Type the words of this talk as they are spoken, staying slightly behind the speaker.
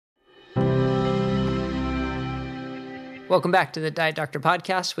Welcome back to the Diet Doctor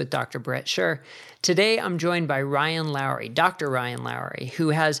Podcast with Dr. Brett Scher. Today, I'm joined by Ryan Lowery, Dr. Ryan Lowery, who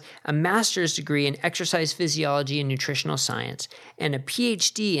has a master's degree in exercise physiology and nutritional science and a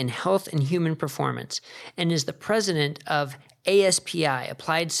PhD in health and human performance, and is the president of ASPI,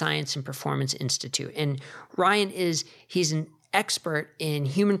 Applied Science and Performance Institute. And Ryan he's an expert in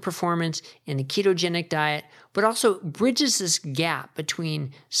human performance, in the ketogenic diet, but also bridges this gap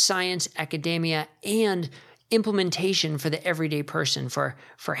between science, academia, and implementation for the everyday person for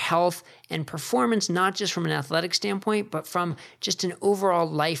health and performance, not just from an athletic standpoint, but from just an overall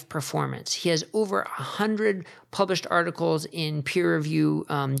life performance. He has over 100 published articles in peer review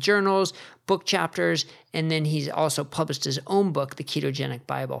journals, book chapters, and then he's also published his own book, The Ketogenic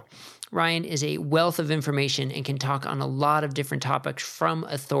Bible. Ryan is a wealth of information and can talk on a lot of different topics from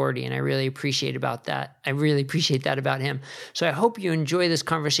authority, and I really appreciate that about him. So I hope you enjoy this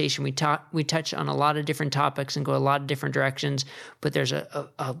conversation. We touch on a lot of different topics and go a lot of different directions, but there's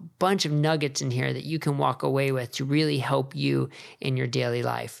a bunch of nuggets in here that you can walk away with to really help you in your daily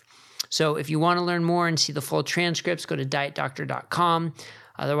life. So if you want to learn more and see the full transcripts, go to dietdoctor.com.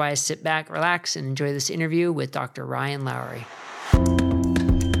 Otherwise, sit back, relax, and enjoy this interview with Dr. Ryan Lowery.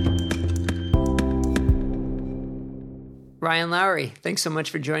 Ryan Lowery, thanks so much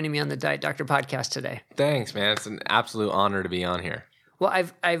for joining me on the Diet Doctor Podcast today. Thanks, man. It's an absolute honor to be on here. Well,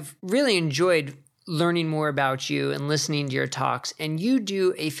 I've really enjoyed learning more about you and listening to your talks, and you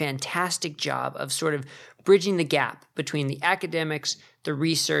do a fantastic job of sort of bridging the gap between the academics, the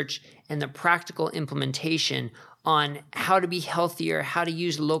research, and the practical implementation on how to be healthier, how to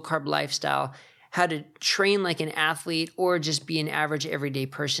use a low-carb lifestyle, how to train like an athlete or just be an average everyday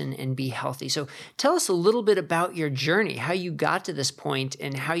person and be healthy. So tell us a little bit about your journey, how you got to this point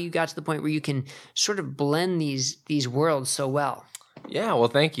and how you got to the point where you can sort of blend these worlds so well. Yeah, well,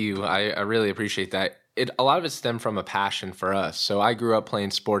 thank you. I really appreciate that. A lot of it stemmed from a passion for us. So I grew up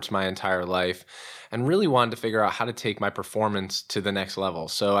playing sports my entire life and really wanted to figure out how to take my performance to the next level.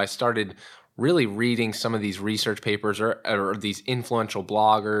 So I started really reading some of these research papers or these influential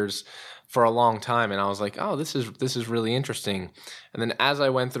bloggers for a long time, and I was like, oh, this is really interesting. And then as I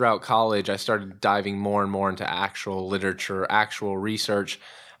went throughout college, I started diving more and more into actual literature, actual research.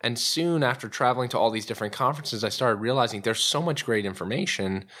 And soon after traveling to all these different conferences, I started realizing there's so much great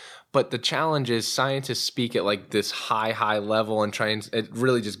information, but the challenge is scientists speak at like this high level and it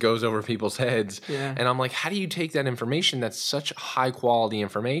really just goes over people's heads. Yeah. And I'm like, how do you take that information that's such high quality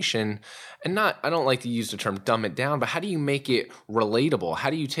information and I don't like to use the term dumb it down, but how do you make it relatable?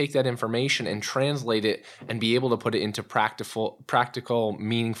 How do you take that information and translate it and be able to put it into practical,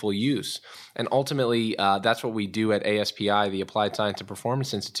 meaningful use? And ultimately, that's what we do at ASPI, the Applied Science and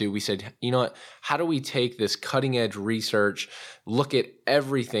Performance Institute. We said, you know what, how do we take this cutting edge research, look at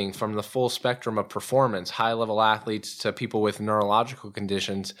everything from the full spectrum of performance, high-level athletes to people with neurological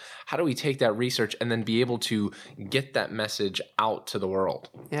conditions. How do we take that research and then be able to get that message out to the world?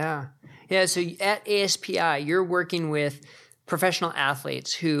 Yeah. So at ASPI, you're working with professional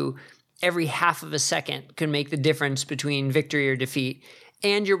athletes who every half of a second can make the difference between victory or defeat.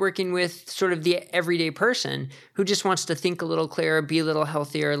 And you're working with sort of the everyday person who just wants to think a little clearer, be a little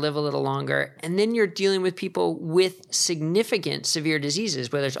healthier, live a little longer. And then you're dealing with people with significant severe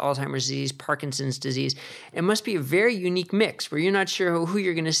diseases, whether it's Alzheimer's disease, Parkinson's disease. It must be a very unique mix where you're not sure who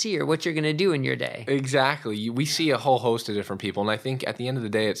you're going to see or what you're going to do in your day. Exactly. We see a whole host of different people. And I think at the end of the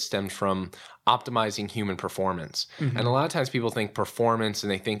day, it stems from optimizing human performance. Mm-hmm. And a lot of times people think performance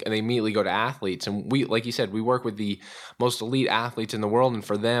and they immediately go to athletes. And we, like you said, we work with the most elite athletes in the world. And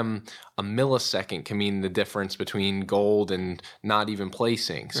for them, a millisecond can mean the difference between gold and not even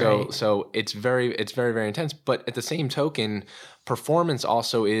placing. So it's very, very intense. But at the same token, performance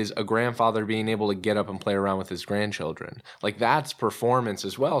also is a grandfather being able to get up and play around with his grandchildren. Like that's performance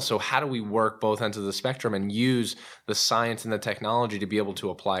as well. So how do we work both ends of the spectrum and use the science and the technology to be able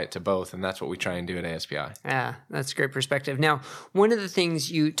to apply it to both? And that's what we try and do at ASPI. Yeah, that's a great perspective. Now, one of the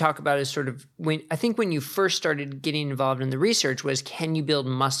things you talk about is sort of when you first started getting involved in the research was, can you build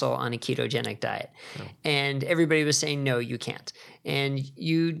muscle on a ketogenic diet? Yeah. And everybody was saying, no, you can't. And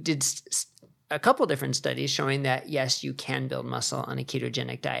you did a couple different studies showing that, yes, you can build muscle on a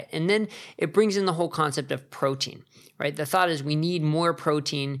ketogenic diet. And then it brings in the whole concept of protein, right? The thought is we need more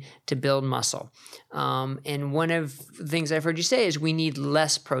protein to build muscle. And one of the things I've heard you say is we need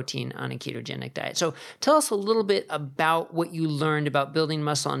less protein on a ketogenic diet. So tell us a little bit about what you learned about building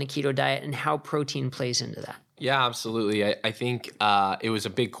muscle on a keto diet and how protein plays into that. Yeah, absolutely. I think it was a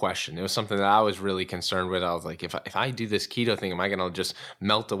big question. It was something that I was really concerned with. I was like, if I do this keto thing, am I going to just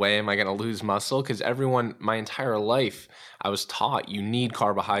melt away? Am I going to lose muscle? Because everyone, my entire life, I was taught you need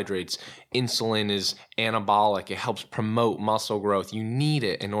carbohydrates. Insulin is anabolic. It helps promote muscle growth. You need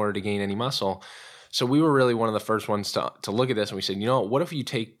it in order to gain any muscle. So we were really one of the first ones to look at this, and we said, what if you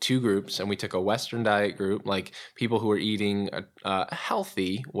take two groups, and we took a Western diet group, like people who are eating a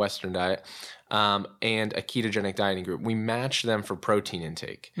healthy Western diet, and a ketogenic dieting group. We matched them for protein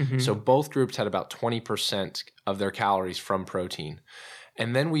intake. Mm-hmm. So both groups had about 20% of their calories from protein.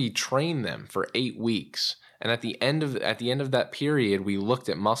 And then we trained them for 8 weeks. And at the end of that period, we looked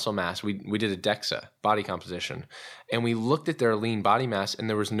at muscle mass. We did a DEXA, body composition, and we looked at their lean body mass, and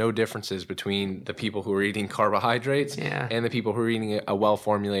there was no differences between the people who were eating carbohydrates and the people who were eating a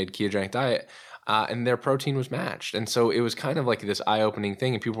well-formulated ketogenic diet. And their protein was matched. And so it was kind of like this eye-opening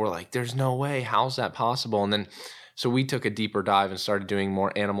thing, and people were like, there's no way, how's that possible? And then so we took a deeper dive and started doing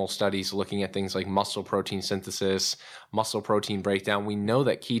more animal studies, looking at things like muscle protein synthesis, muscle protein breakdown. We know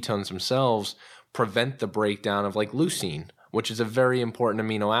that ketones themselves prevent the breakdown of like leucine, which is a very important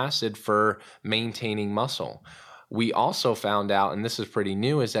amino acid for maintaining muscle. We also found out, and this is pretty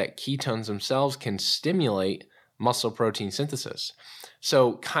new, is that ketones themselves can stimulate muscle protein synthesis.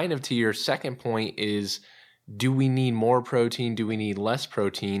 So kind of to your second point is, do we need more protein? Do we need less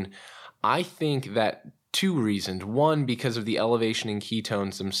protein? I think that two reasons. One, because of the elevation in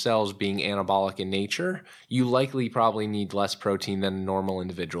ketones themselves being anabolic in nature, you likely probably need less protein than a normal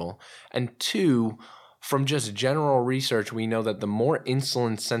individual. And two, from just general research, we know that the more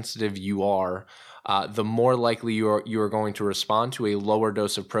insulin sensitive you are, the more likely you are going to respond to a lower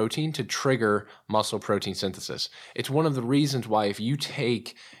dose of protein to trigger muscle protein synthesis. It's one of the reasons why if you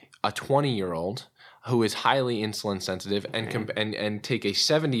take a 20-year-old who is highly insulin sensitive and take a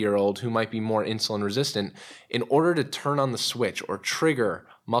 70-year-old who might be more insulin resistant, in order to turn on the switch or trigger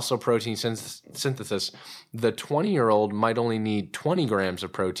muscle protein synthesis, the 20-year-old might only need 20 grams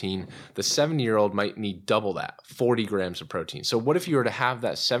of protein. The 70-year-old might need double that, 40 grams of protein. So what if you were to have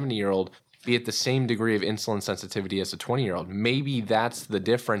that 70-year-old be at the same degree of insulin sensitivity as a 20-year-old? Maybe that's the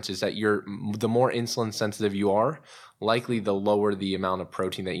difference, is that the more insulin sensitive you are, likely the lower the amount of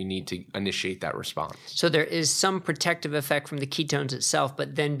protein that you need to initiate that response. So there is some protective effect from the ketones itself,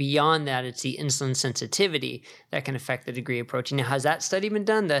 but then beyond that, it's the insulin sensitivity that can affect the degree of protein. Now, has that study been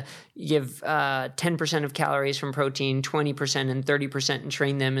done? You give 10% of calories from protein, 20% and 30%, and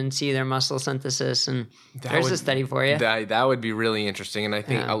train them and see their muscle synthesis? And there's a study for you. That would be really interesting. And I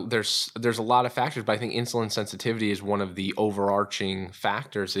think there's a lot of factors, but I think insulin sensitivity is one of the overarching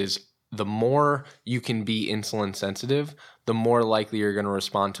factors. Is the more you can be insulin sensitive, the more likely you're going to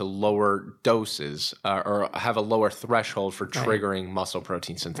respond to lower doses or have a lower threshold for triggering muscle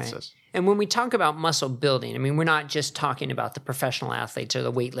protein synthesis. Right. And when we talk about muscle building, I mean, we're not just talking about the professional athletes or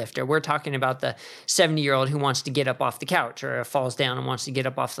the weightlifter. We're talking about the 70-year-old who wants to get up off the couch or falls down and wants to get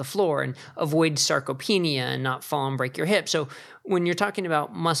up off the floor and avoid sarcopenia and not fall and break your hip. So when you're talking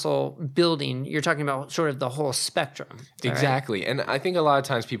about muscle building, you're talking about sort of the whole spectrum. Exactly. Right? And I think a lot of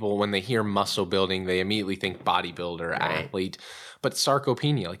times people, when they hear muscle building, they immediately think bodybuilder, athlete. But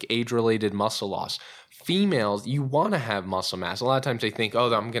sarcopenia, like age-related muscle loss. Females, you want to have muscle mass. A lot of times they think,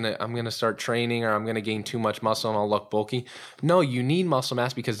 oh, I'm gonna start training, or I'm gonna gain too much muscle and I'll look bulky. No, you need muscle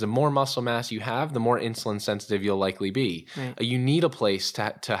mass, because the more muscle mass you have, the more insulin sensitive you'll likely be. Right. You need a place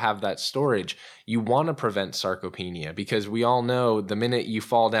to have that storage. You want to prevent sarcopenia, because we all know the minute you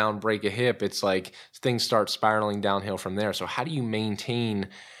fall down, break a hip, it's like things start spiraling downhill from there. So how do you maintain,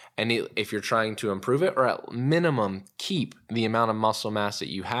 and if you're trying to improve it, or at minimum keep the amount of muscle mass that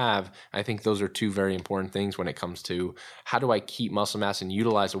you have? I think those are two very important things when it comes to how do I keep muscle mass and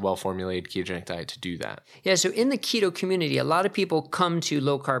utilize a well-formulated ketogenic diet to do that. Yeah, so in the keto community, a lot of people come to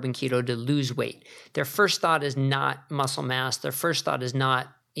low-carb and keto to lose weight. Their first thought is not muscle mass. Their first thought is not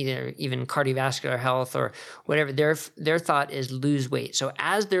either even cardiovascular health or whatever. Their thought is lose weight. So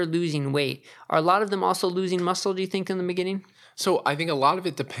as they're losing weight, are a lot of them also losing muscle, do you think, in the beginning? So I think a lot of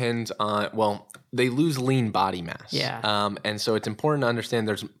it depends on, they lose lean body mass. Yeah. And so it's important to understand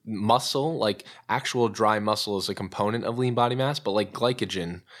there's muscle, like actual dry muscle is a component of lean body mass, but like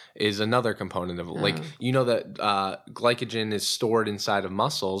glycogen is another component of it. Like, that glycogen is stored inside of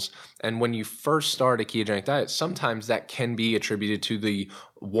muscles. And when you first start a ketogenic diet, sometimes that can be attributed to the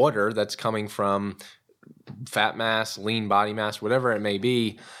water that's coming from fat mass, lean body mass, whatever it may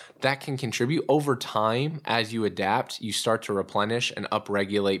be. That can contribute over time. As you adapt, you start to replenish and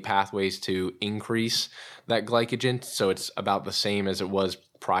upregulate pathways to increase that glycogen. So it's about the same as it was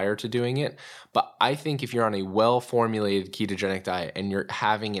prior to doing it. But I think if you're on a well-formulated ketogenic diet and you're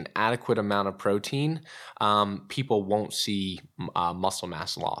having an adequate amount of protein, people won't see muscle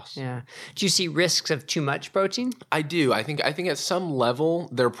mass loss. Yeah. Do you see risks of too much protein? I do. I think at some level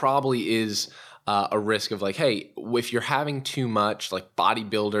there probably is a risk of like, hey, if you're having too much, like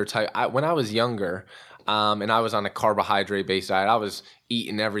bodybuilder type. When I was younger, and I was on a carbohydrate-based diet, I was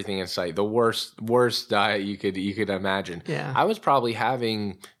eating everything in sight. The worst diet you could imagine. Yeah. I was probably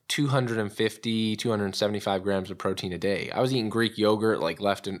having 250, 275 grams of protein a day. I was eating Greek yogurt, like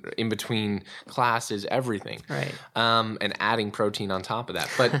left in between classes, everything. Right. And adding protein on top of that.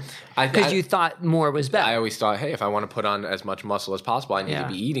 But because you thought more was better. I always thought, hey, if I want to put on as much muscle as possible, I need Yeah.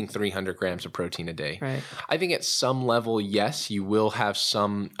 to be eating 300 grams of protein a day. Right. I think at some level, yes, you will have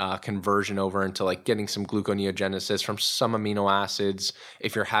some conversion over into like getting some gluconeogenesis from some amino acids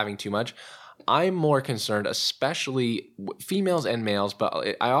if you're having too much. I'm more concerned, especially females and males, but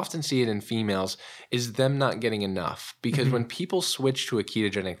I often see it in females, is them not getting enough. Because when people switch to a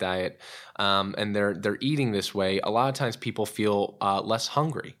ketogenic diet and they're eating this way, a lot of times people feel less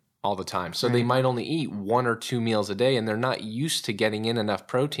hungry all the time. So they might only eat 1 or 2 meals a day and they're not used to getting in enough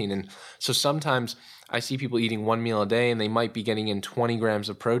protein. And so sometimes I see people eating 1 meal a day and they might be getting in 20 grams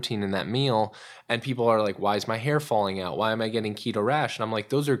of protein in that meal. And people are like, why is my hair falling out? Why am I getting keto rash? And I'm like,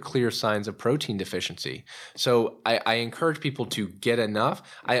 those are clear signs of protein deficiency. So I encourage people to get enough.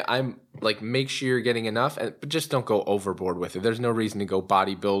 I'm like, make sure you're getting enough, but just don't go overboard with it. There's no reason to go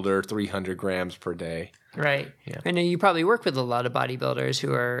bodybuilder 300 grams per day. Right. Yeah. I know you probably work with a lot of bodybuilders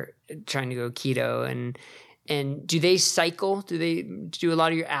who are trying to go keto, and do they cycle? Do a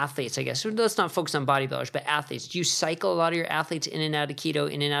lot of your athletes, I guess? So let's not focus on bodybuilders, but athletes. Do you cycle a lot of your athletes in and out of keto,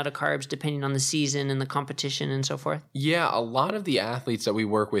 in and out of carbs, depending on the season and the competition and so forth? Yeah, a lot of the athletes that we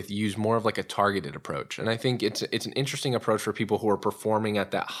work with use more of like a targeted approach. And I think it's an interesting approach for people who are performing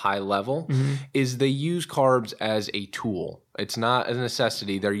at that high level is they use carbs as a tool. It's not a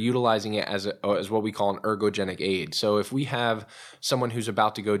necessity. They're utilizing it as what we call an ergogenic aid. So if we have someone who's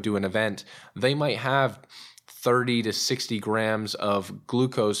about to go do an event, they might have 30 to 60 grams of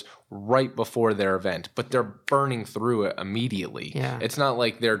glucose right before their event, but they're burning through it immediately. Yeah. It's not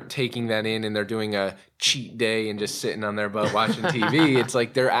like they're taking that in and they're doing a cheat day and just sitting on their butt watching TV. It's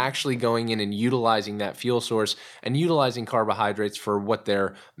like they're actually going in and utilizing that fuel source and utilizing carbohydrates for what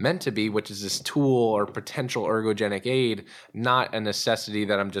they're meant to be, which is this tool or potential ergogenic aid, not a necessity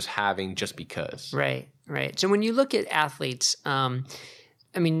that I'm just having just because. Right. So when you look at athletes,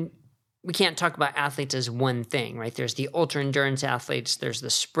 we can't talk about athletes as one thing, right? There's the ultra endurance athletes, there's the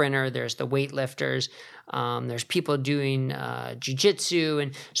sprinter, there's the weightlifters, there's people doing jiu-jitsu.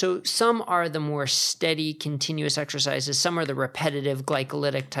 And so some are the more steady, continuous exercises. Some are the repetitive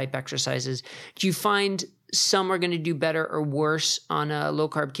glycolytic type exercises. Do you find some are going to do better or worse on a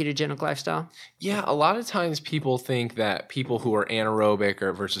low-carb ketogenic lifestyle? Yeah, a lot of times people think that people who are anaerobic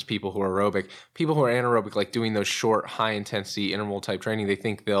versus people who are aerobic, people who are anaerobic, like doing those short, high-intensity interval type training, they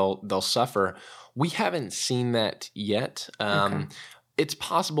think they'll suffer. We haven't seen that yet. Okay. It's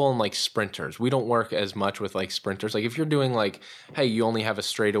possible in like sprinters. We don't work as much with like sprinters. Like if you're doing like, hey, you only have a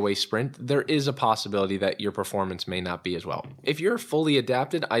straightaway sprint, there is a possibility that your performance may not be as well. If you're fully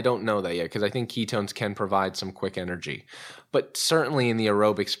adapted, I don't know that yet because I think ketones can provide some quick energy. But certainly in the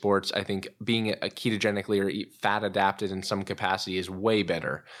aerobic sports, I think being a ketogenically or fat adapted in some capacity is way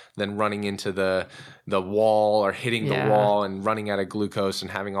better than running into the wall or hitting the wall and running out of glucose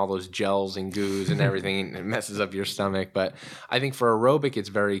and having all those gels and goos and everything. It messes up your stomach. But I think for aerobic, it's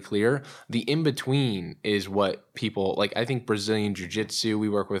very clear. The in-between is what people like. I think Brazilian Jiu-Jitsu, we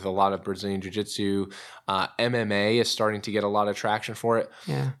work with a lot of Brazilian Jiu-Jitsu. MMA is starting to get a lot of traction for it.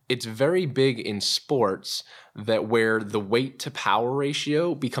 Yeah. It's very big in sports that where the weight to power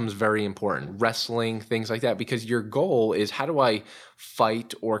ratio becomes very important. Wrestling, things like that, because your goal is how do I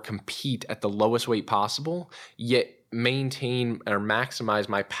fight or compete at the lowest weight possible, yet maintain or maximize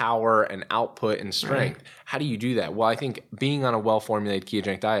my power and output and strength. Right. How do you do that? Well, I think being on a well-formulated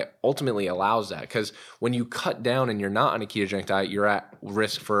ketogenic diet ultimately allows that because when you cut down and you're not on a ketogenic diet, you're at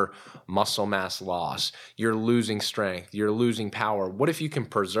risk for muscle mass loss. You're losing strength. You're losing power. What if you can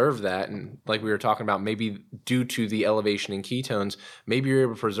preserve that? And like we were talking about, maybe due to the elevation in ketones, maybe you're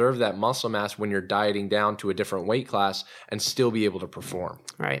able to preserve that muscle mass when you're dieting down to a different weight class and still be able to perform.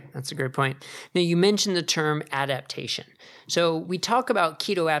 Right. That's a great point. Now, you mentioned the term adaptation. So we talk about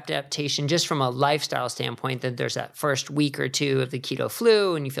keto adaptation just from a lifestyle standpoint, that there's that first week or two of the keto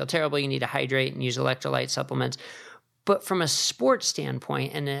flu and you feel terrible, you need to hydrate and use electrolyte supplements. But from a sports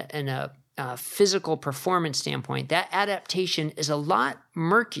standpoint and a physical performance standpoint, that adaptation is a lot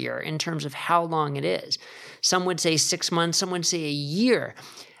murkier in terms of how long it is. Some would say 6 months, some would say a year.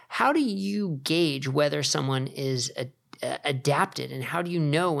 How do you gauge whether someone is adapted, and how do you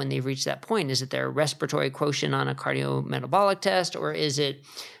know when they've reached that point? Is it their respiratory quotient on a cardiometabolic test, or is it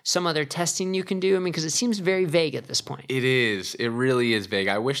some other testing you can do? I mean, because it seems very vague at this point. It is. It really is vague.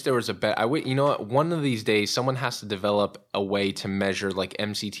 I wish there was a better. You know what? One of these days, someone has to develop a way to measure like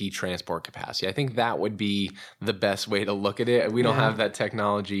MCT transport capacity. I think that would be the best way to look at it. We don't have that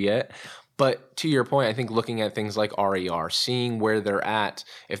technology yet. But to your point, I think looking at things like RER, seeing where they're at,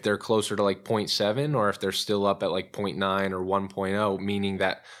 if they're closer to like 0.7 or if they're still up at like 0.9 or 1.0, meaning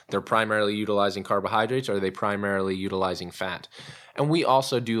that they're primarily utilizing carbohydrates or are they primarily utilizing fat? And we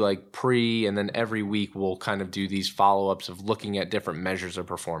also do like and then every week we'll kind of do these follow-ups of looking at different measures of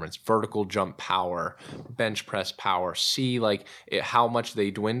performance, vertical jump power, bench press power, see like how much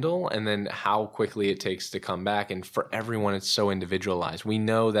they dwindle and then how quickly it takes to come back. And for everyone, it's so individualized. We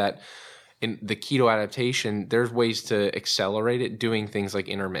know that in the keto adaptation, there's ways to accelerate it, doing things like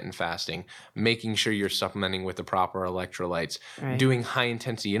intermittent fasting, making sure you're supplementing with the proper electrolytes, doing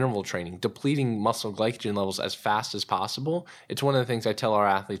high-intensity interval training, depleting muscle glycogen levels as fast as possible. It's one of the things I tell our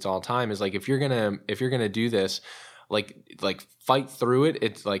athletes all the time is like, if you're gonna do this, like fight through it.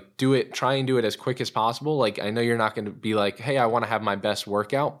 It's like try and do it as quick as possible. Like I know you're not going to be like, hey, I want to have my best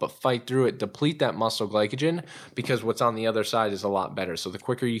workout, but fight through it, deplete that muscle glycogen because what's on the other side is a lot better. So the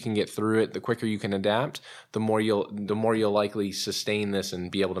quicker you can get through it, the quicker you can adapt, the more you'll likely sustain this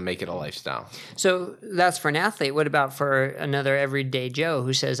and be able to make it a lifestyle. So that's for an athlete. What about for another everyday Joe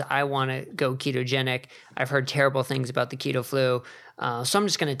who says, I want to go ketogenic. I've heard terrible things about the keto flu. So I'm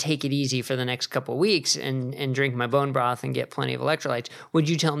just going to take it easy for the next couple of weeks and drink my bone broth and get plenty of electrolytes. Would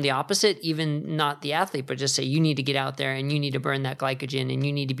you tell them the opposite? Even not the athlete, but just say you need to get out there and you need to burn that glycogen and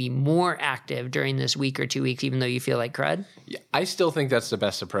you need to be more active during this week or 2 weeks, even though you feel like crud? Yeah, I still think that's the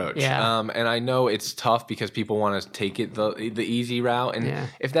best approach. Yeah. And I know it's tough because people want to take it the easy route. And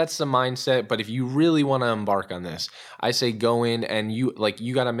if that's the mindset, but if you really want to embark on this, I say go in and you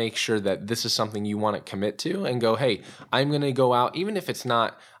got to make sure that this is something you want to commit to and go, hey, I'm going to go out, even if it's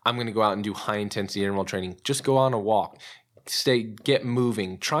not, I'm going to go out and do high intensity interval training, just go on a walk, get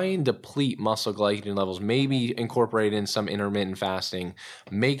moving, try and deplete muscle glycogen levels, maybe incorporate in some intermittent fasting,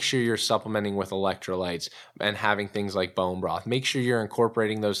 make sure you're supplementing with electrolytes and having things like bone broth. Make sure you're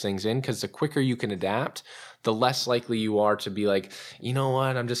incorporating those things in because the quicker you can adapt, the less likely you are to be like, you know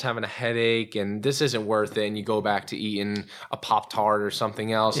what, I'm just having a headache and this isn't worth it. And you go back to eating a Pop-Tart or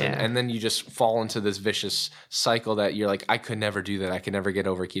something else. And then you just fall into this vicious cycle that you're like, I could never do that. I could never get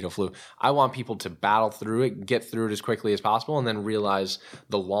over keto flu. I want people to battle through it, get through it as quickly as possible, and then realize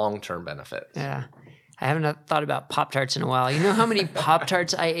the long-term benefits. Yeah. I haven't thought about Pop-Tarts in a while. You know how many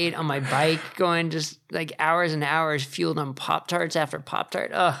Pop-Tarts I ate on my bike going just like hours and hours fueled on Pop-Tarts after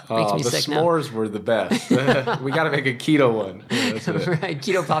Pop-Tart? Makes me sick now. The s'mores were the best. We got to make a keto one. Right,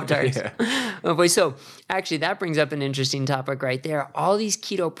 keto Pop-Tarts. Oh boy, so actually that brings up an interesting topic right there. All these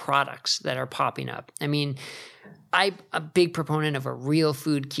keto products that are popping up. I mean, I'm a big proponent of a real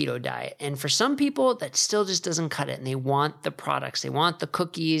food keto diet. And for some people, that still just doesn't cut it. And they want the products. They want the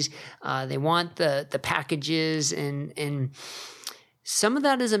cookies. They want the packages. And some of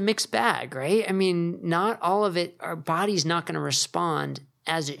that is a mixed bag, right? I mean, not all of it, our body's not going to respond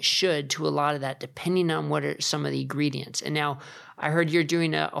as it should to a lot of that, depending on what are some of the ingredients. And now I heard you're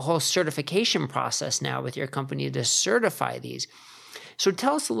doing a whole certification process now with your company to certify these. So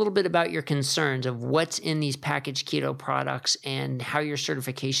tell us a little bit about your concerns of what's in these packaged keto products and how your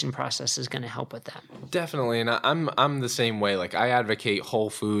certification process is going to help with that. Definitely, and I'm the same way. Like I advocate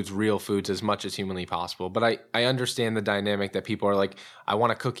whole foods, real foods as much as humanly possible. But I understand the dynamic that people are like, I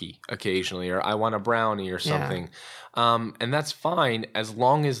want a cookie occasionally, or I want a brownie or something. And that's fine as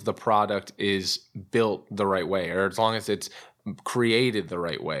long as the product is built the right way, or as long as it's created the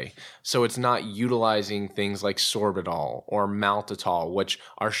right way. So it's not utilizing things like sorbitol or maltitol, which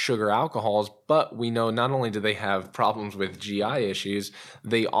are sugar alcohols, but we know not only do they have problems with GI issues,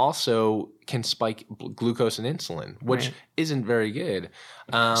 they also can spike glucose and insulin, which isn't very good.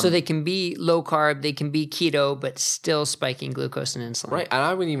 So they can be low carb, they can be keto, but still spiking glucose and insulin. Right. And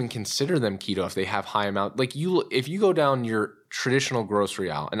I wouldn't even consider them keto if they have high amount. Like if you go down your traditional grocery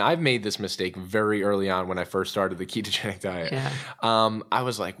aisle, and I've made this mistake very early on when I first started the ketogenic diet. I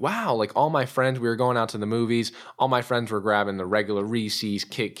was like, wow, like all my friends, we were going out to the movies, all my friends were grabbing the regular Reese's,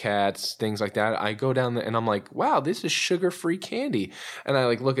 Kit Kats, things like that. I go down there and I'm like, wow, this is sugar-free candy. And I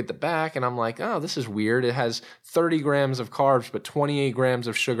like look at the back and I'm like, oh, this is weird. It has 30 grams of carbs, but 28 grams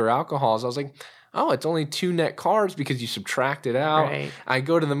of sugar alcohols. I was like, oh, it's only 2 net carbs because you subtract it out. Right. I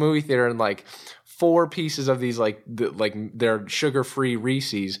go to the movie theater and like 4 pieces of these like they're sugar-free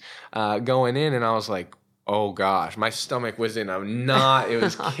Reese's going in, and I was like, oh gosh, my stomach was in a knot. It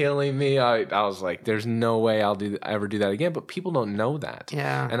was killing me. I was like, there's no way I'll ever do that again. But people don't know that.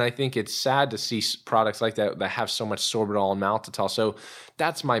 Yeah. And I think it's sad to see products like that have so much sorbitol and maltitol. So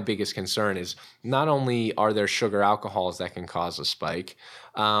that's my biggest concern is not only are there sugar alcohols that can cause a spike,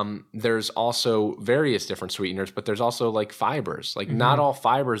 there's also various different sweeteners, but there's also like fibers. Like not all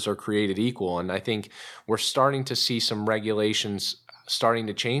fibers are created equal. And I think we're starting to see some regulations starting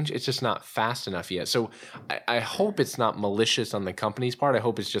to change. It's just not fast enough yet. So I hope it's not malicious on the company's part. I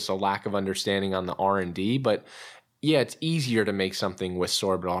hope it's just a lack of understanding on the R&D. But yeah, it's easier to make something with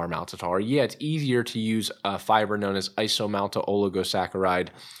sorbitol or maltitol. Or yeah, it's easier to use a fiber known as isomalto-oligosaccharide,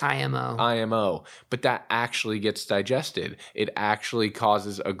 IMO. But that actually gets digested. It actually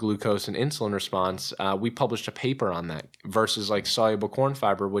causes a glucose and insulin response. We published a paper on that versus like soluble corn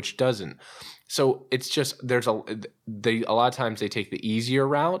fiber, which doesn't. So it's just a lot of times they take the easier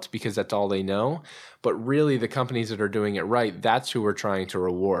route because that's all they know. But really the companies that are doing it right, that's who we're trying to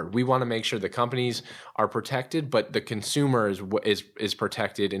reward. We want to make sure the companies are protected, but the consumer is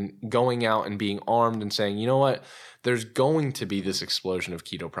protected, and going out and being armed and saying, you know what, there's going to be this explosion of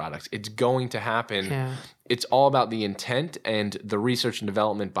keto products. It's going to happen. Yeah. It's all about the intent and the research and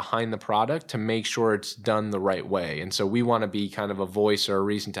development behind the product to make sure it's done the right way. And so we want to be kind of a voice or a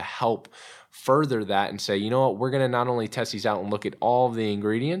reason to help further that and say, you know what, we're going to not only test these out and look at all of the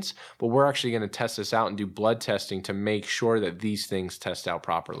ingredients, but we're actually going to test this out and do blood testing to make sure that these things test out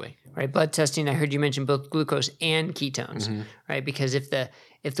properly. Right, blood testing, I heard you mention both glucose and ketones, right? Because if the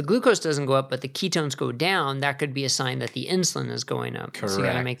glucose doesn't go up but the ketones go down, that could be a sign that the insulin is going up. Correct. So you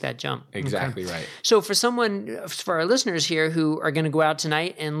got to make that jump. Exactly right. So for our listeners here who are going to go out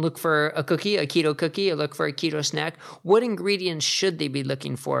tonight and look for a cookie, a keto cookie, or look for a keto snack, what ingredients should they be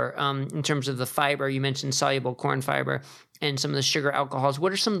looking for in terms of the fiber? You mentioned soluble corn fiber and some of the sugar alcohols.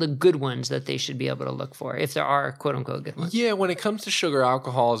 What are some of the good ones that they should be able to look for, if there are quote unquote good ones? Yeah, when it comes to sugar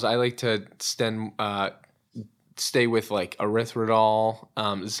alcohols, I like to stay with like erythritol.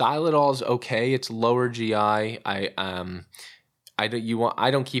 Xylitol is okay. It's lower GI. I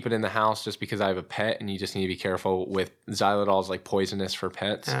don't keep it in the house just because I have a pet, and you just need to be careful with xylitol is like poisonous for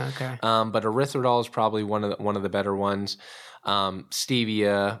pets. Okay. But erythritol is probably one of the better ones.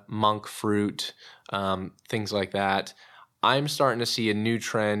 Stevia, monk fruit, things like that. I'm starting to see a new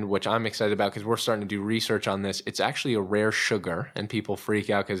trend, which I'm excited about because we're starting to do research on this. It's actually a rare sugar, and people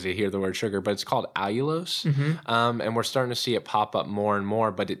freak out because they hear the word sugar, but it's called allulose. And we're starting to see it pop up more and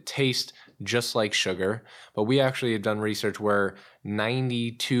more, but it tastes just like sugar. But we actually have done research where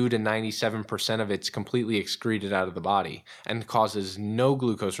 92 to 97% of it's completely excreted out of the body and causes no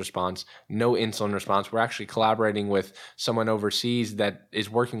glucose response, no insulin response. We're actually collaborating with someone overseas that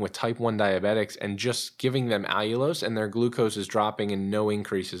is working with type 1 diabetics and just giving them allulose, and their glucose is dropping and no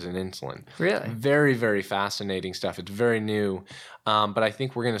increases in insulin. Really? Very, very fascinating stuff. It's very new. But I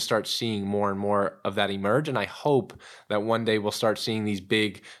think we're going to start seeing more and more of that emerge. And I hope that one day we'll start seeing these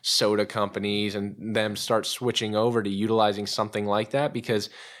big soda companies and them start switching over to utilizing something like that, because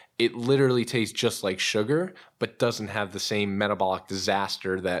it literally tastes just like sugar, but doesn't have the same metabolic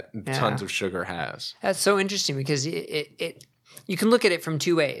disaster that tons of sugar has. That's so interesting because you can look at it from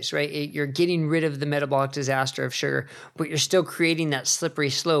two ways, right? You're getting rid of the metabolic disaster of sugar, but you're still creating that slippery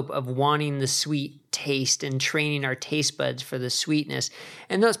slope of wanting the sweet taste and training our taste buds for the sweetness.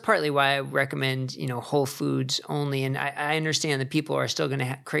 And that's partly why I recommend, whole foods only. And I understand that people are still going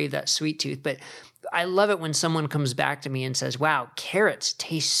to crave that sweet tooth, but I love it when someone comes back to me and says, wow, carrots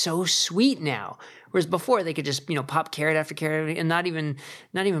taste so sweet now. Whereas before they could just, pop carrot after carrot and not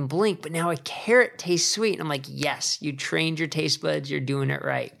even blink. But now a carrot tastes sweet. And I'm like, yes, you trained your taste buds. You're doing it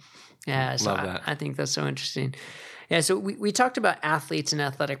right. Yeah. So Love that. I think that's so interesting. Yeah. So we talked about athletes and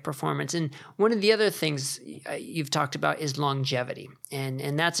athletic performance. And one of the other things you've talked about is longevity.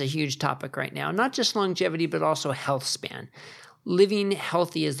 And that's a huge topic right now. Not just longevity, but also health span. Living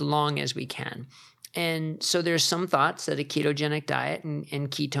healthy as long as we can. And so there's some thoughts that a ketogenic diet and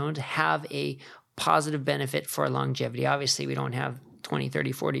ketones have a positive benefit for longevity. Obviously, we don't have 20,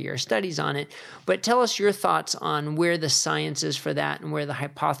 30, 40-year studies on it, but tell us your thoughts on where the science is for that and where the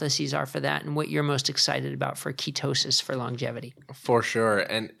hypotheses are for that and what you're most excited about for ketosis for longevity. For sure.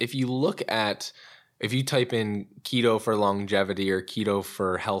 And if you type in keto for longevity or keto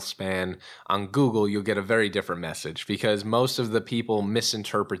for health span on Google, you'll get a very different message because most of the people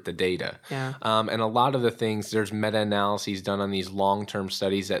misinterpret the data. Yeah. And a lot of the things, there's meta-analyses done on these long-term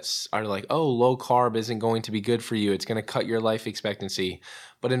studies that are like, oh, low carb isn't going to be good for you. It's going to cut your life expectancy.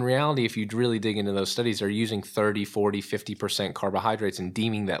 But in reality, if you really dig into those studies, they're using 30, 40, 50% carbohydrates and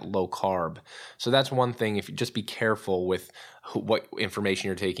deeming that low carb. So that's one thing. If you just be careful with what information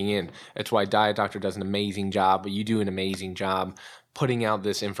you're taking in. It's why Diet Doctor does an amazing job, but you do an amazing job putting out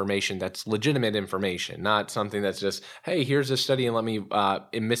this information that's legitimate information, not something that's just, hey, here's this study and let me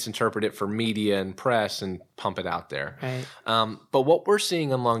misinterpret it for media and press and pump it out there. Right. But what we're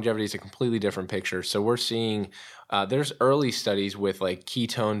seeing on longevity is a completely different picture. So we're seeing there's early studies with like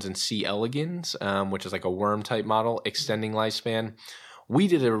ketones and C. elegans, which is like a worm type model, extending lifespan. We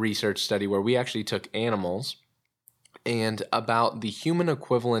did a research study where we actually took animals and about the human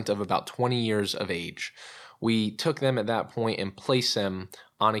equivalent of about 20 years of age. We took them at that point and placed them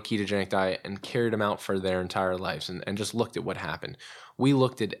on a ketogenic diet and carried them out for their entire lives and just looked at what happened. We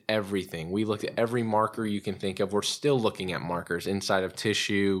looked at everything. We looked at every marker you can think of. We're still looking at markers inside of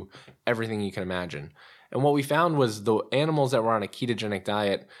tissue, everything you can imagine. And what we found was the animals that were on a ketogenic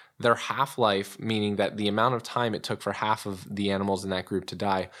diet, their half-life, meaning that the amount of time it took for half of the animals in that group to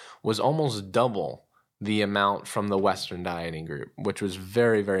die, was almost double the amount from the Western dieting group, which was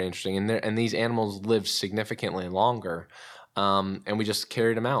very, very interesting. And these animals lived significantly longer. And we just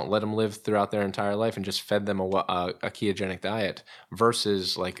carried them out, let them live throughout their entire life and just fed them a ketogenic diet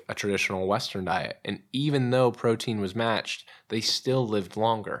versus like a traditional Western diet. And even though protein was matched, they still lived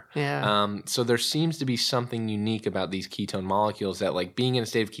longer. Yeah. So there seems to be something unique about these ketone molecules that like being in a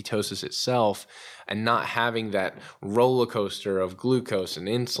state of ketosis itself and not having that roller coaster of glucose and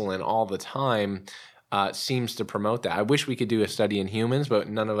insulin all the time seems to promote that. I wish we could do a study in humans, but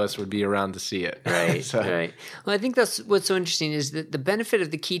none of us would be around to see it. Right, right. Well, I think that's what's so interesting is that the benefit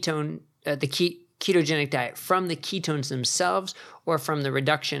of the ketogenic diet from the ketones themselves or from the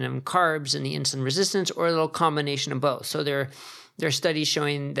reduction in carbs and the insulin resistance or a little combination of both. So there are studies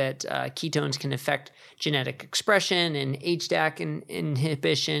showing that ketones can affect genetic expression and HDAC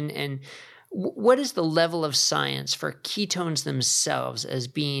inhibition. And what is the level of science for ketones themselves as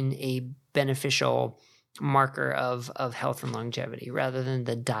being a beneficial marker of health and longevity rather than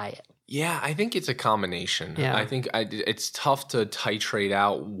the diet? Yeah, I think it's a combination. Yeah. I think it's tough to titrate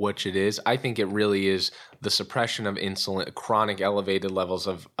out which it is. I think it really is the suppression of insulin, chronic elevated levels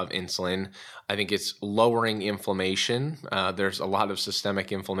of insulin. I think it's lowering inflammation. There's a lot of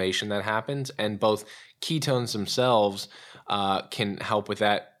systemic inflammation that happens, and both ketones themselves can help with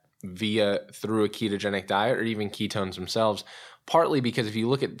that through a ketogenic diet or even ketones themselves. Partly because if you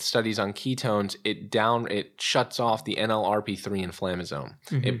look at studies on ketones, it shuts off the NLRP3 inflammasome.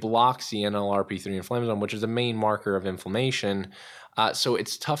 Mm-hmm. It blocks the NLRP3 inflammasome, which is a main marker of inflammation. So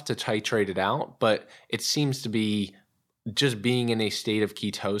it's tough to titrate it out, but it seems to be just being in a state of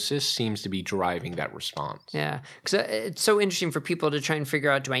ketosis seems to be driving that response. Yeah, because it's so interesting for people to try and figure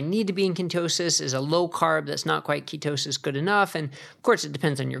out, do I need to be in ketosis? Is a low carb that's not quite ketosis good enough? And of course, it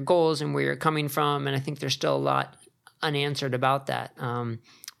depends on your goals and where you're coming from. And I think there's still a lot unanswered about that,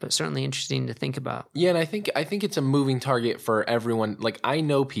 but certainly interesting to think about. Yeah, and I think it's a moving target for everyone. Like I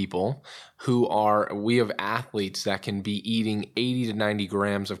know people we have athletes that can be eating 80 to 90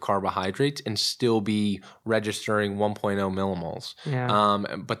 grams of carbohydrates and still be registering 1.0 millimoles.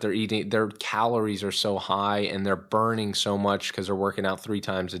 Yeah. But their calories are so high and they're burning so much because they're working out 3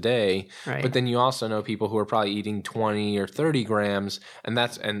 times a day. Right. But then you also know people who are probably eating 20 or 30 grams and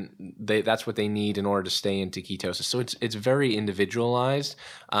that's what they need in order to stay into ketosis. So it's very individualized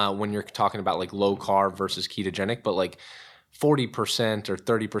when you're talking about like low carb versus ketogenic, but like 40% or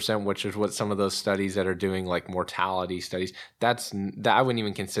 30%, which is what some of those studies that are doing like mortality studies, that I wouldn't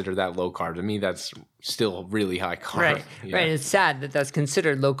even consider that low carb. To me, that's still really high carb. Right, yeah. right. It's sad that that's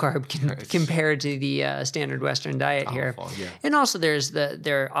considered low carb compared to the standard Western diet here. Yeah. And also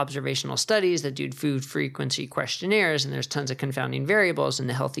there are observational studies that do food frequency questionnaires, and there's tons of confounding variables and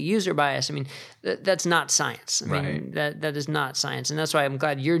the healthy user bias. I mean, that's not science. I mean, that is not science. And that's why I'm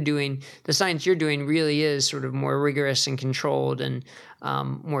glad the science you're doing really is sort of more rigorous and controlled and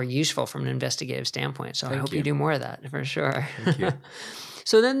more useful from an investigative standpoint. So I hope you do more of that for sure. Thank you.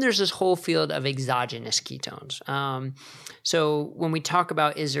 So then there's this whole field of exogenous ketones. So when we talk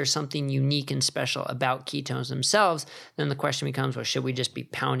about is there something unique and special about ketones themselves, then the question becomes, well, should we just be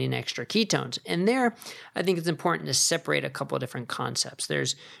pounding extra ketones? And there, I think it's important to separate a couple of different concepts.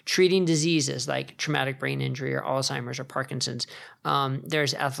 There's treating diseases like traumatic brain injury or Alzheimer's or Parkinson's.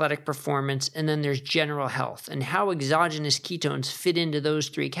 There's athletic performance, and then there's general health. And how exogenous ketones fit into those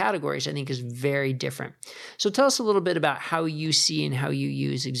 3 categories, I think, is very different. So tell us a little bit about how you see and how you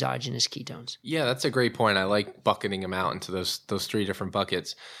use exogenous ketones. Yeah, that's a great point. I like bucketing them out into those 3 different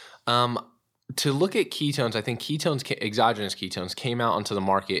buckets. to look at ketones, I think exogenous ketones came out onto the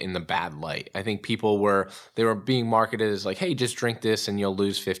market in the bad light. I think they were being marketed as like, hey, just drink this and you'll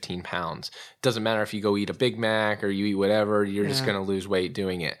lose 15 pounds. Doesn't matter if you go eat a Big Mac or you eat whatever, you're just going to lose weight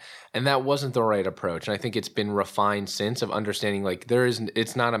doing it. And that wasn't the right approach. And I think it's been refined since of understanding like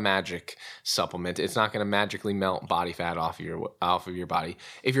it's not a magic supplement. It's not going to magically melt body fat off of your body.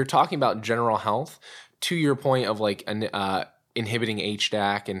 If you're talking about general health, to your point of like inhibiting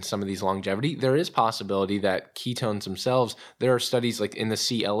HDAC and some of these longevity, there is possibility that ketones themselves, there are studies like in the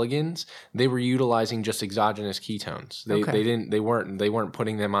C. elegans, they were utilizing just exogenous ketones. They weren't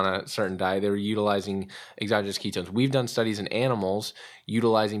putting them on a certain diet. They were utilizing exogenous ketones. We've done studies in animals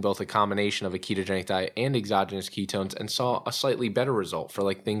utilizing both a combination of a ketogenic diet and exogenous ketones and saw a slightly better result for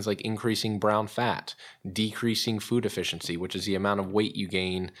like things like increasing brown fat, decreasing food efficiency, which is the amount of weight you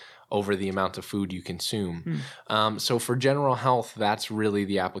gain over the amount of food you consume. So for general health, that's really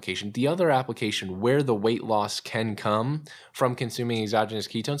the application. The other application where the weight loss can come from consuming exogenous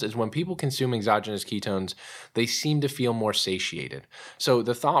ketones is when people consume exogenous ketones, they seem to feel more satiated. So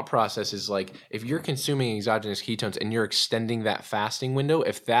the thought process is like, if you're consuming exogenous ketones and you're extending that fasting window,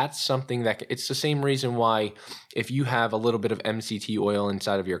 if that's something it's the same reason why if you have a little bit of MCT oil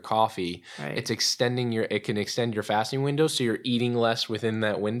inside of your coffee, it can extend your fasting window so you're eating less within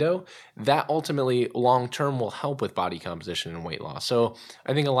that window. That ultimately long term will help with body composition and weight loss. So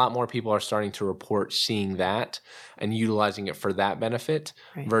I think a lot more people are starting to report seeing that and utilizing it for that benefit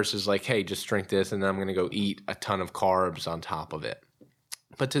versus like, hey, just drink this and then I'm going to go eat a ton of carbs on top of it.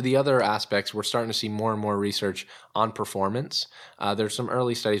 But to the other aspects, we're starting to see more and more research on performance. There's some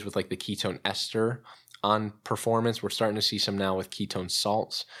early studies with like the ketone ester on performance. We're starting to see some now with ketone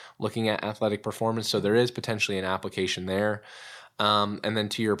salts looking at athletic performance. So there is potentially an application there. And then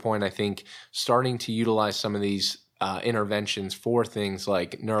to your point, I think starting to utilize some of these interventions for things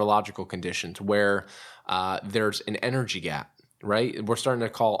like neurological conditions where there's an energy gap, right? We're starting to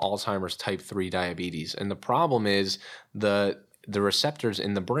call Alzheimer's type 3 diabetes. And the problem is the receptors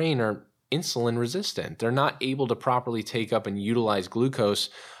in the brain are insulin resistant. They're not able to properly take up and utilize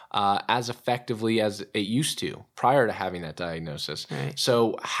glucose as effectively as it used to prior to having that diagnosis.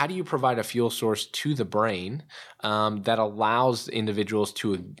 So how do you provide a fuel source to the brain that allows individuals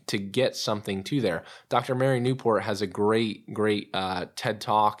to get something to there? Dr. Mary Newport has a great TED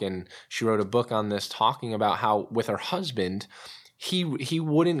Talk, and she wrote a book on this talking about how with her husband, he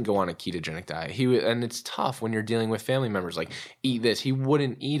wouldn't go on a ketogenic diet. And it's tough when you're dealing with family members, like, eat this. He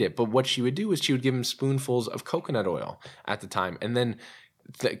wouldn't eat it. But what she would do is she would give him spoonfuls of coconut oil at the time. And then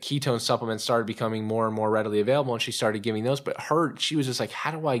the ketone supplements started becoming more and more readily available, and she started giving those. But she was just like,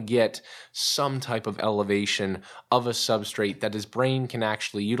 how do I get some type of elevation of a substrate that his brain can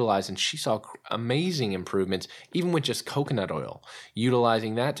actually utilize? And she saw amazing improvements, even with just coconut oil,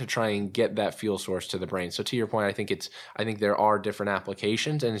 utilizing that to try and get that fuel source to the brain. So to your point, I think there are different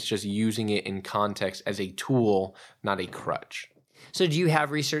applications, and it's just using it in context as a tool, not a crutch. So do you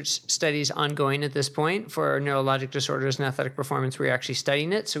have research studies ongoing at this point for neurologic disorders and athletic performance where you're actually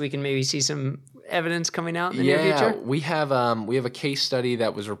studying it so we can maybe see some evidence coming out in the near future? We have a case study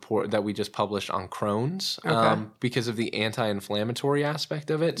that we just published on Crohn's because of the anti-inflammatory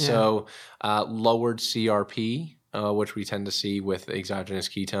aspect of it. So lowered CRP, which we tend to see with exogenous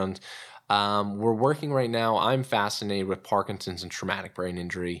ketones. We're working right now. I'm fascinated with Parkinson's and traumatic brain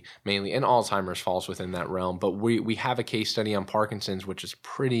injury mainly, and Alzheimer's falls within that realm. But we have a case study on Parkinson's, which is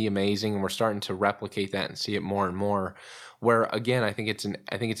pretty amazing, and we're starting to replicate that and see it more and more. Where again, I think it's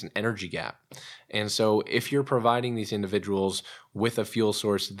an energy gap. And so if you're providing these individuals with a fuel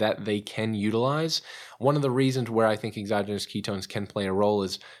source that they can utilize, one of the reasons where I think exogenous ketones can play a role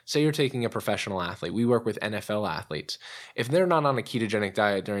is, say you're taking a professional athlete. We work with NFL athletes. If they're not on a ketogenic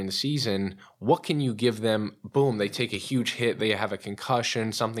diet during the season, what can you give them? Boom, they take a huge hit, they have a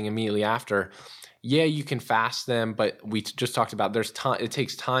concussion, something immediately after. Yeah, you can fast them, but we just talked about it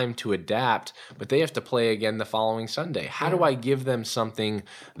takes time to adapt, but they have to play again the following Sunday. How do I give them something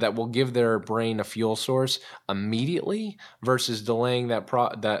that will give their brain a fuel source immediately versus delaying that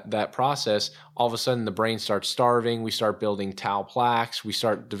process? All of a sudden, the brain starts starving. We start building tau plaques. We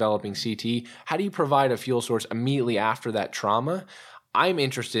start developing CT. How do you provide a fuel source immediately after that trauma? I'm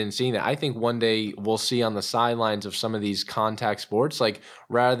interested in seeing that. I think one day we'll see on the sidelines of some of these contact sports, like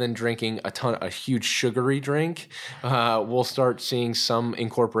rather than drinking a huge sugary drink, we'll start seeing some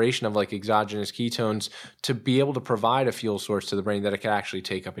incorporation of like exogenous ketones to be able to provide a fuel source to the brain that it can actually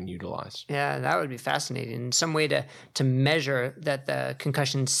take up and utilize. Yeah, that would be fascinating. Some way to measure that the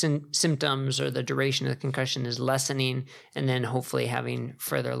concussion symptoms or the duration of the concussion is lessening, and then hopefully having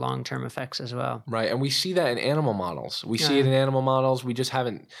further long-term effects as well. Right, and we see that in animal models. We see it in animal models animals. We just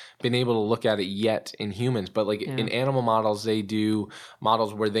haven't been able to look at it yet in humans. But like in animal models, they do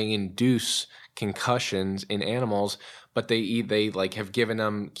models where they induce concussions in animals, but they like have given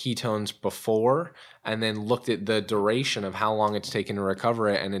them ketones before and then looked at the duration of how long it's taken to recover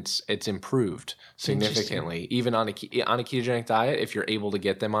it, and it's improved significantly, even on a ketogenic diet, if you're able to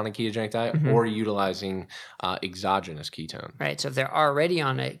get them on a ketogenic diet or utilizing exogenous ketone. Right. So if they're already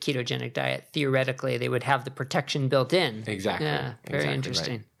on a ketogenic diet, theoretically they would have the protection built in. Exactly. Yeah. Very exactly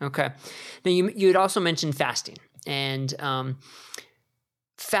interesting. Right. Okay. Now you had also mentioned fasting, and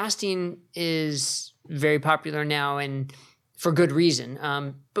fasting is very popular now, and for good reason,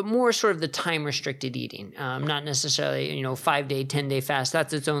 but more sort of the time-restricted eating, not necessarily, 5-day, 10-day fast.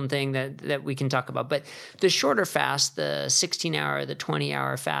 That's its own thing that we can talk about. But the shorter fast, the 16-hour, the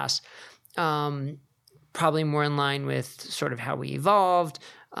 20-hour fast, probably more in line with sort of how we evolved,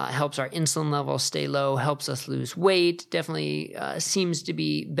 helps our insulin levels stay low, helps us lose weight, definitely seems to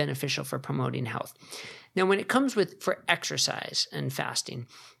be beneficial for promoting health. Now, when it comes for exercise and fasting,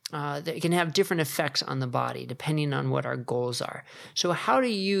 they can have different effects on the body depending on what our goals are. So how do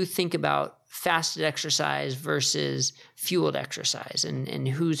you think about fasted exercise versus fueled exercise, and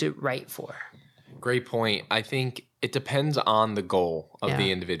who's it right for? Great point. I think it depends on the goal of the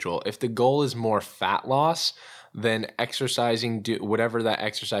individual. If the goal is more fat loss, then exercising, whatever that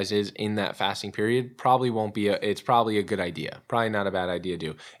exercise is in that fasting period, it's probably a good idea. Probably not a bad idea to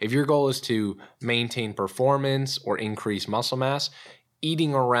do. If your goal is to maintain performance or increase muscle mass,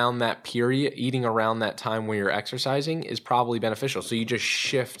 eating around that period, eating around that time when you're exercising is probably beneficial. So you just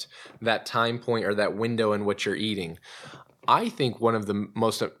shift that time point or that window in which you're eating. I think one of the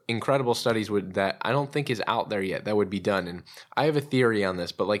most incredible studies that I don't think is out there yet that would be done, and I have a theory on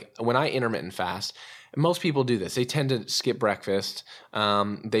this, but like when I intermittent fast, most people do this. They tend to skip breakfast.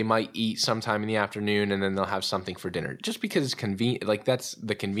 They might eat sometime in the afternoon, and then they'll have something for dinner just because it's convenient. Like that's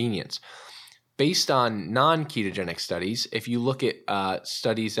the convenience. Based on non-ketogenic studies, if you look at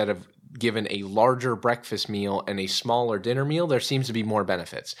studies that have given a larger breakfast meal and a smaller dinner meal, there seems to be more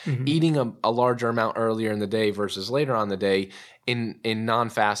benefits. Eating a larger amount earlier in the day versus later on the day in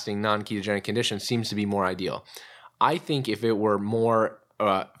non-fasting, non-ketogenic conditions seems to be more ideal. I think if it were more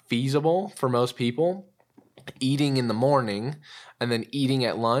feasible for most people, eating in the morning and then eating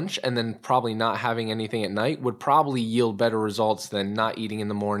at lunch and then probably not having anything at night would probably yield better results than not eating in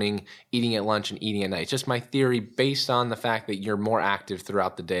the morning, eating at lunch, and eating at night. It's just my theory based on the fact that you're more active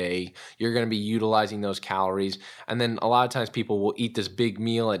throughout the day. You're going to be utilizing those calories. And then a lot of times people will eat this big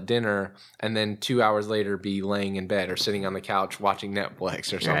meal at dinner and then 2 hours later be laying in bed or sitting on the couch watching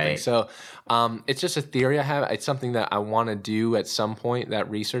Netflix or something. Right. So it's just a theory I have. It's something that I want to do at some point, that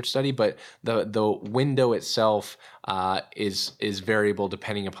research study, but the window itself is variable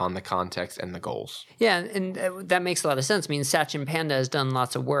depending upon the context and the goals. Yeah, and that makes a lot of sense. I mean, Sachin Panda has done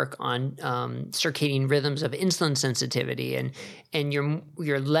lots of work on circadian rhythms of insulin sensitivity, and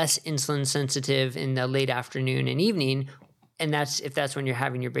you're less insulin sensitive in the late afternoon and evening. And if that's when you're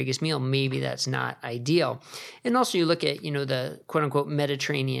having your biggest meal, maybe that's not ideal. And also you look at, the quote unquote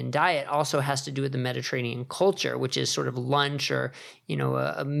Mediterranean diet also has to do with the Mediterranean culture, which is sort of lunch or,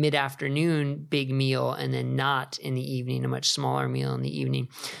 a mid-afternoon big meal and then not in the evening, a much smaller meal in the evening.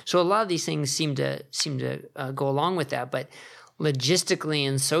 So a lot of these things seem to go along with that. But logistically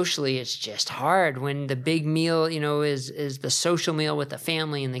and socially, it's just hard when the big meal, is the social meal with the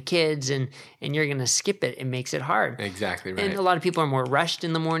family and the kids, and you're going to skip it. It makes it hard. Exactly right. And a lot of people are more rushed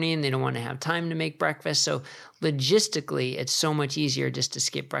in the morning. They don't want to have time to make breakfast. So logistically, it's so much easier just to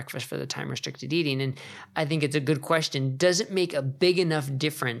skip breakfast for the time-restricted eating. And I think it's a good question. Does it make a big enough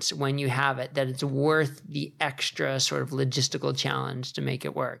difference when you have it that it's worth the extra sort of logistical challenge to make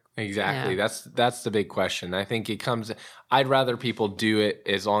it work? Exactly. Yeah. That's the big question. I think I'd rather people do it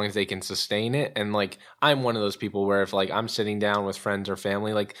as long as they can sustain it. And like, I'm one of those people where if like I'm sitting down with friends or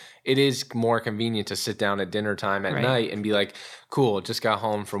family, like it is more convenient to sit down at dinner time at night and be like, cool, just got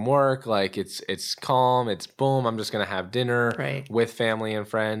home from work. Like it's calm. It's boom. I'm just going to have dinner with family and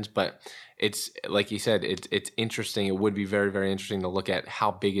friends. But it's like you said, it's interesting. It would be very, very interesting to look at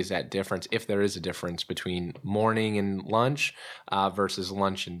how big is that difference, if there is a difference between morning and lunch versus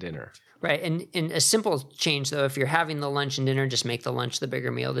lunch and dinner. Right. And a simple change, though, if you're having the lunch and dinner, just make the lunch the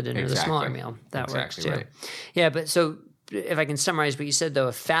bigger meal, the dinner the smaller meal. That works too. Right. Yeah. But so if I can summarize what you said, though,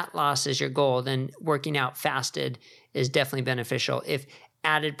 if fat loss is your goal, then working out fasted is definitely beneficial. If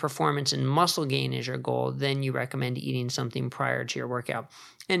added performance and muscle gain is your goal, then you recommend eating something prior to your workout.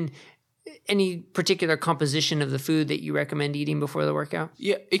 And any particular composition of the food that you recommend eating before the workout?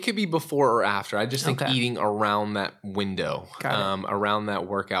 Yeah, it could be before or after. I just think eating around that window, around that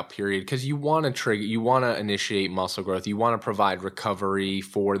workout period, because you want to trigger, you want to initiate muscle growth. You want to provide recovery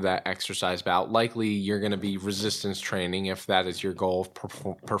for that exercise bout. Likely, you're going to be resistance training if that is your goal of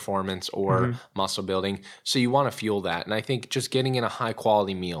performance or muscle building. So you want to fuel that. And I think just getting in a high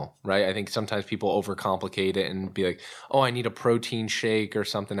quality meal, right? I think sometimes people overcomplicate it and be like, oh, I need a protein shake or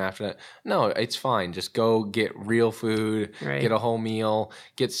something after that. No, it's fine. Just go get real food, get a whole meal,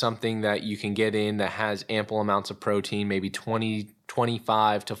 get something that you can get in that has ample amounts of protein, maybe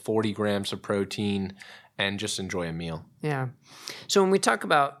 25 to 40 grams of protein, and just enjoy a meal. Yeah. So when we talk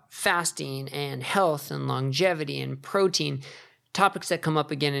about fasting and health and longevity and protein, topics that come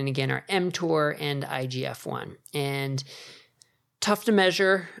up again and again are mTOR and IGF-1. And tough to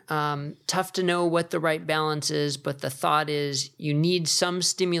measure, tough to know what the right balance is, but the thought is you need some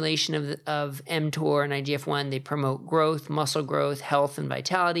stimulation of mTOR and IGF-1. They promote growth, muscle growth, health, and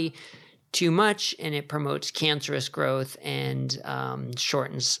vitality. Too much, and it promotes cancerous growth and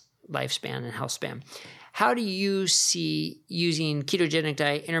shortens lifespan and health span. How do you see using ketogenic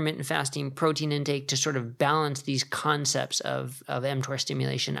diet, intermittent fasting, protein intake to sort of balance these concepts of mTOR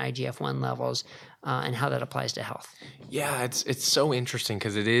stimulation, IGF-1 levels, and how that applies to health? Yeah, it's so interesting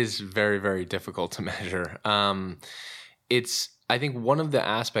because it is very, very difficult to measure. I think one of the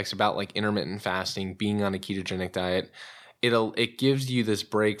aspects about like intermittent fasting, being on a ketogenic diet, it gives you this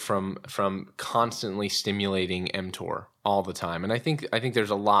break from constantly stimulating mTOR all the time. And I think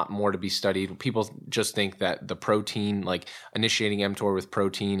there's a lot more to be studied. People just think that the protein, like initiating mTOR with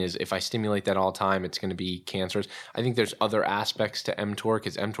protein, is if I stimulate that all the time, it's going to be cancerous. I think there's other aspects to mTOR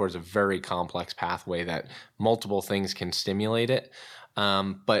because mTOR is a very complex pathway that multiple things can stimulate it.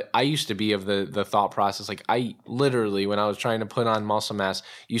 But I used to be of the thought process, like I literally, when I was trying to put on muscle mass,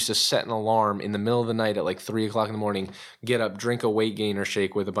 used to set an alarm in the middle of the night at like 3 o'clock in the morning, get up, drink a weight gainer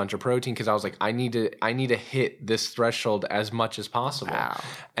shake with a bunch of protein. Cause I was like, I need to hit this threshold as much as possible. Wow.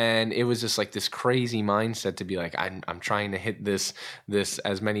 And it was just like this crazy mindset to be like, I'm trying to hit this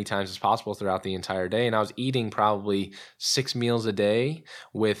as many times as possible throughout the entire day. And I was eating probably 6 meals a day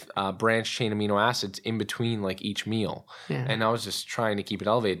with branched chain amino acids in between like each meal. Yeah. And I was just trying to keep it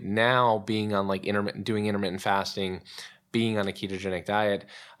elevated. Now being on like doing intermittent fasting, being on a ketogenic diet,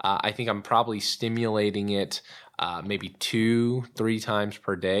 I think I'm probably stimulating it maybe 2-3 times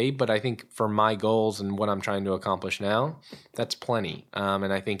per day. But I think for my goals and what I'm trying to accomplish now, that's plenty.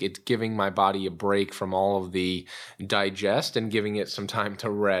 And I think it's giving my body a break from all of the digest and giving it some time to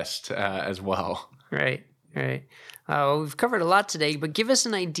rest as well. Right. We've covered a lot today, but give us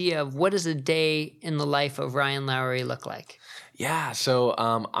an idea of what does a day in the life of Ryan Lowery look like? Yeah, so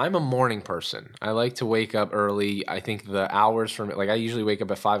I'm a morning person. I like to wake up early. I think the hours from I usually wake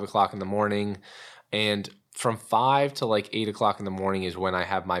up at 5 o'clock in the morning, and from 5 to like 8 o'clock in the morning is when I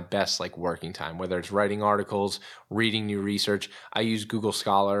have my best like working time, whether it's writing articles, reading new research. I use Google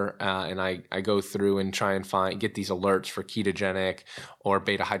Scholar and I go through and try and get these alerts for ketogenic or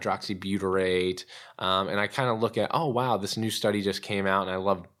beta hydroxybutyrate. And I kind of look at, oh, wow, this new study just came out, and I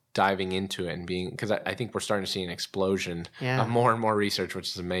love diving into it and because I think we're starting to see an explosion of more and more research, which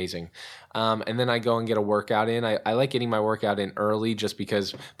is amazing. And then I go and get a workout in. I like getting my workout in early just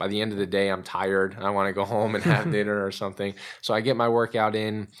because by the end of the day, I'm tired. I want to go home and have dinner or something. So I get my workout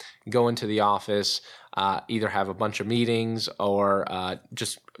in, go into the office, either have a bunch of meetings or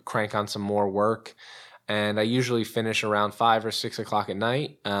just crank on some more work. And I usually finish around 5 or 6 o'clock at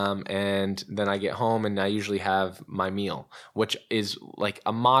night. And then I get home and I usually have my meal, which is like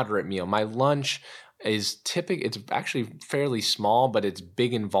a moderate meal. My lunch is it's actually fairly small, but it's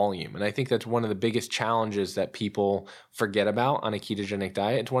big in volume. And I think that's one of the biggest challenges that people forget about on a ketogenic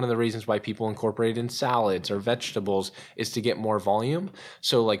diet. It's one of the reasons why people incorporate in salads or vegetables is to get more volume.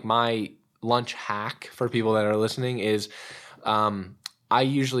 So like my lunch hack for people that are listening is, I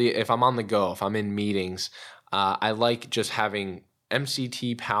usually, if I'm on the go, if I'm in meetings, I like just having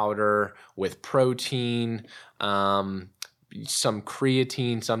MCT powder with protein, some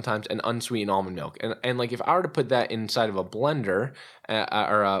creatine sometimes, and unsweetened almond milk. And like if I were to put that inside of a blender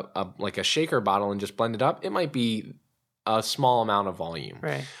or like a shaker bottle and just blend it up, it might be a small amount of volume.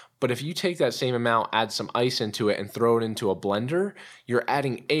 Right. But if you take that same amount, add some ice into it, and throw it into a blender, you're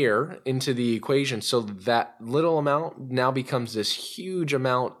adding air into the equation. So that little amount now becomes this huge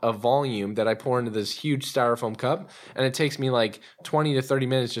amount of volume that I pour into this huge styrofoam cup. And it takes me like 20 to 30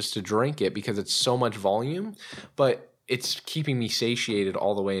 minutes just to drink it because it's so much volume. But it's keeping me satiated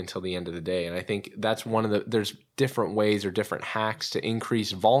all the way until the end of the day. And I think that's there's different ways or different hacks to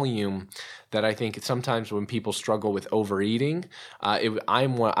increase volume that I think sometimes when people struggle with overeating, I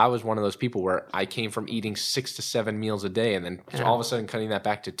was one of those people where I came from eating 6 to 7 meals a day, and then all of a sudden cutting that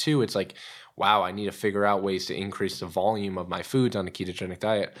back to 2, it's like, wow, I need to figure out ways to increase the volume of my foods on a ketogenic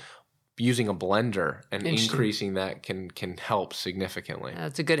diet. Using a blender and increasing that can help significantly.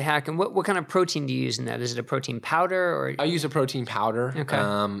 That's a good hack. And what kind of protein do you use in that? Is it a protein powder or? I use a protein powder. Okay.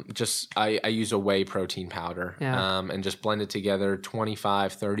 I use a whey protein powder. Yeah. And just blend it together,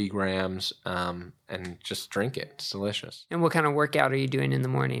 25, 30 grams, and just drink it. It's delicious. And what kind of workout are you doing in the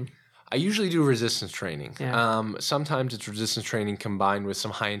morning? I usually do resistance training. Yeah. Sometimes it's resistance training combined with some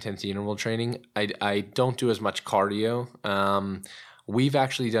high intensity interval training. I don't do as much cardio. We've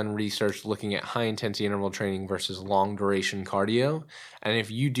actually done research looking at high-intensity interval training versus long-duration cardio. And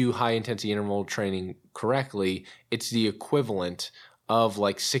if you do high-intensity interval training correctly, it's the equivalent of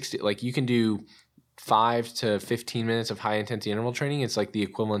like 60, like you can do 5 to 15 minutes of high-intensity interval training. It's like the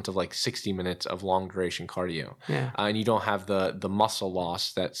equivalent of like 60 minutes of long-duration cardio. Yeah. And you don't have the muscle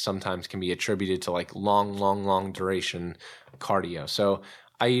loss that sometimes can be attributed to like long duration cardio. So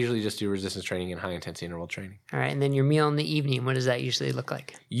I usually just do resistance training and high-intensity interval training. All right, and then your meal in the evening, what does that usually look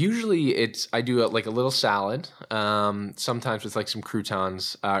like? Usually I do like a little salad, sometimes with like some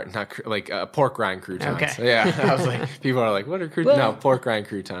croutons, pork rind croutons. Okay. Yeah, I was like, people are like, what are croutons? No, pork rind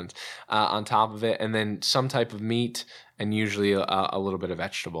croutons on top of it, and then some type of meat, and usually a little bit of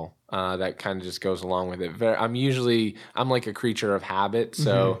vegetable that kind of just goes along with it. I'm like a creature of habit,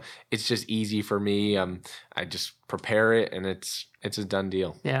 so it's just easy for me. I just prepare it, and it's a done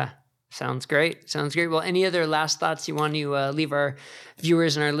deal. Yeah. Sounds great. Well, any other last thoughts you want to leave our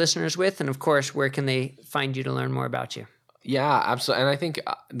viewers and our listeners with? And of course, where can they find you to learn more about you? Yeah, absolutely. And I think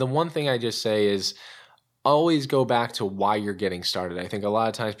the one thing I just say is always go back to why you're getting started. I think a lot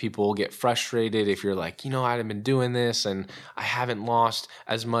of times people will get frustrated if you're like, I haven't been doing this and I haven't lost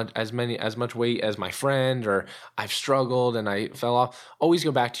as much weight as my friend, or I've struggled and I fell off. Always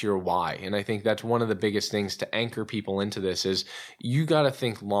go back to your why. And I think that's one of the biggest things to anchor people into this is you got to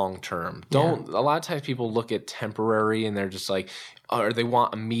think long term. A lot of times people look at temporary and they're just like, or they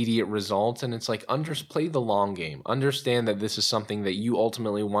want immediate results. And it's like, play the long game. Understand that this is something that you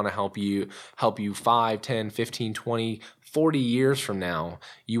ultimately want to help you 5, 10, 15, 20, 40 years from now.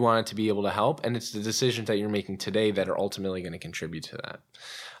 You want it to be able to help. And it's the decisions that you're making today that are ultimately going to contribute to that.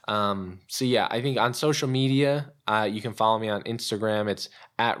 I think on social media, you can follow me on Instagram. It's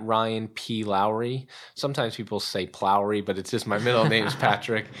at Ryan P. Lowry. Sometimes people say Plowry, but it's just my middle name is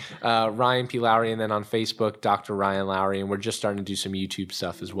Patrick. Ryan P. Lowry. And then on Facebook, Dr. Ryan Lowry. And we're just starting to do some YouTube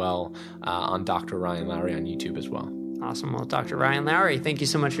stuff as well on Dr. Ryan Lowry on YouTube as well. Awesome. Well, Dr. Ryan Lowry, thank you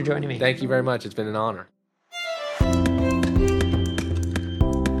so much for joining me. Thank you very much. It's been an honor.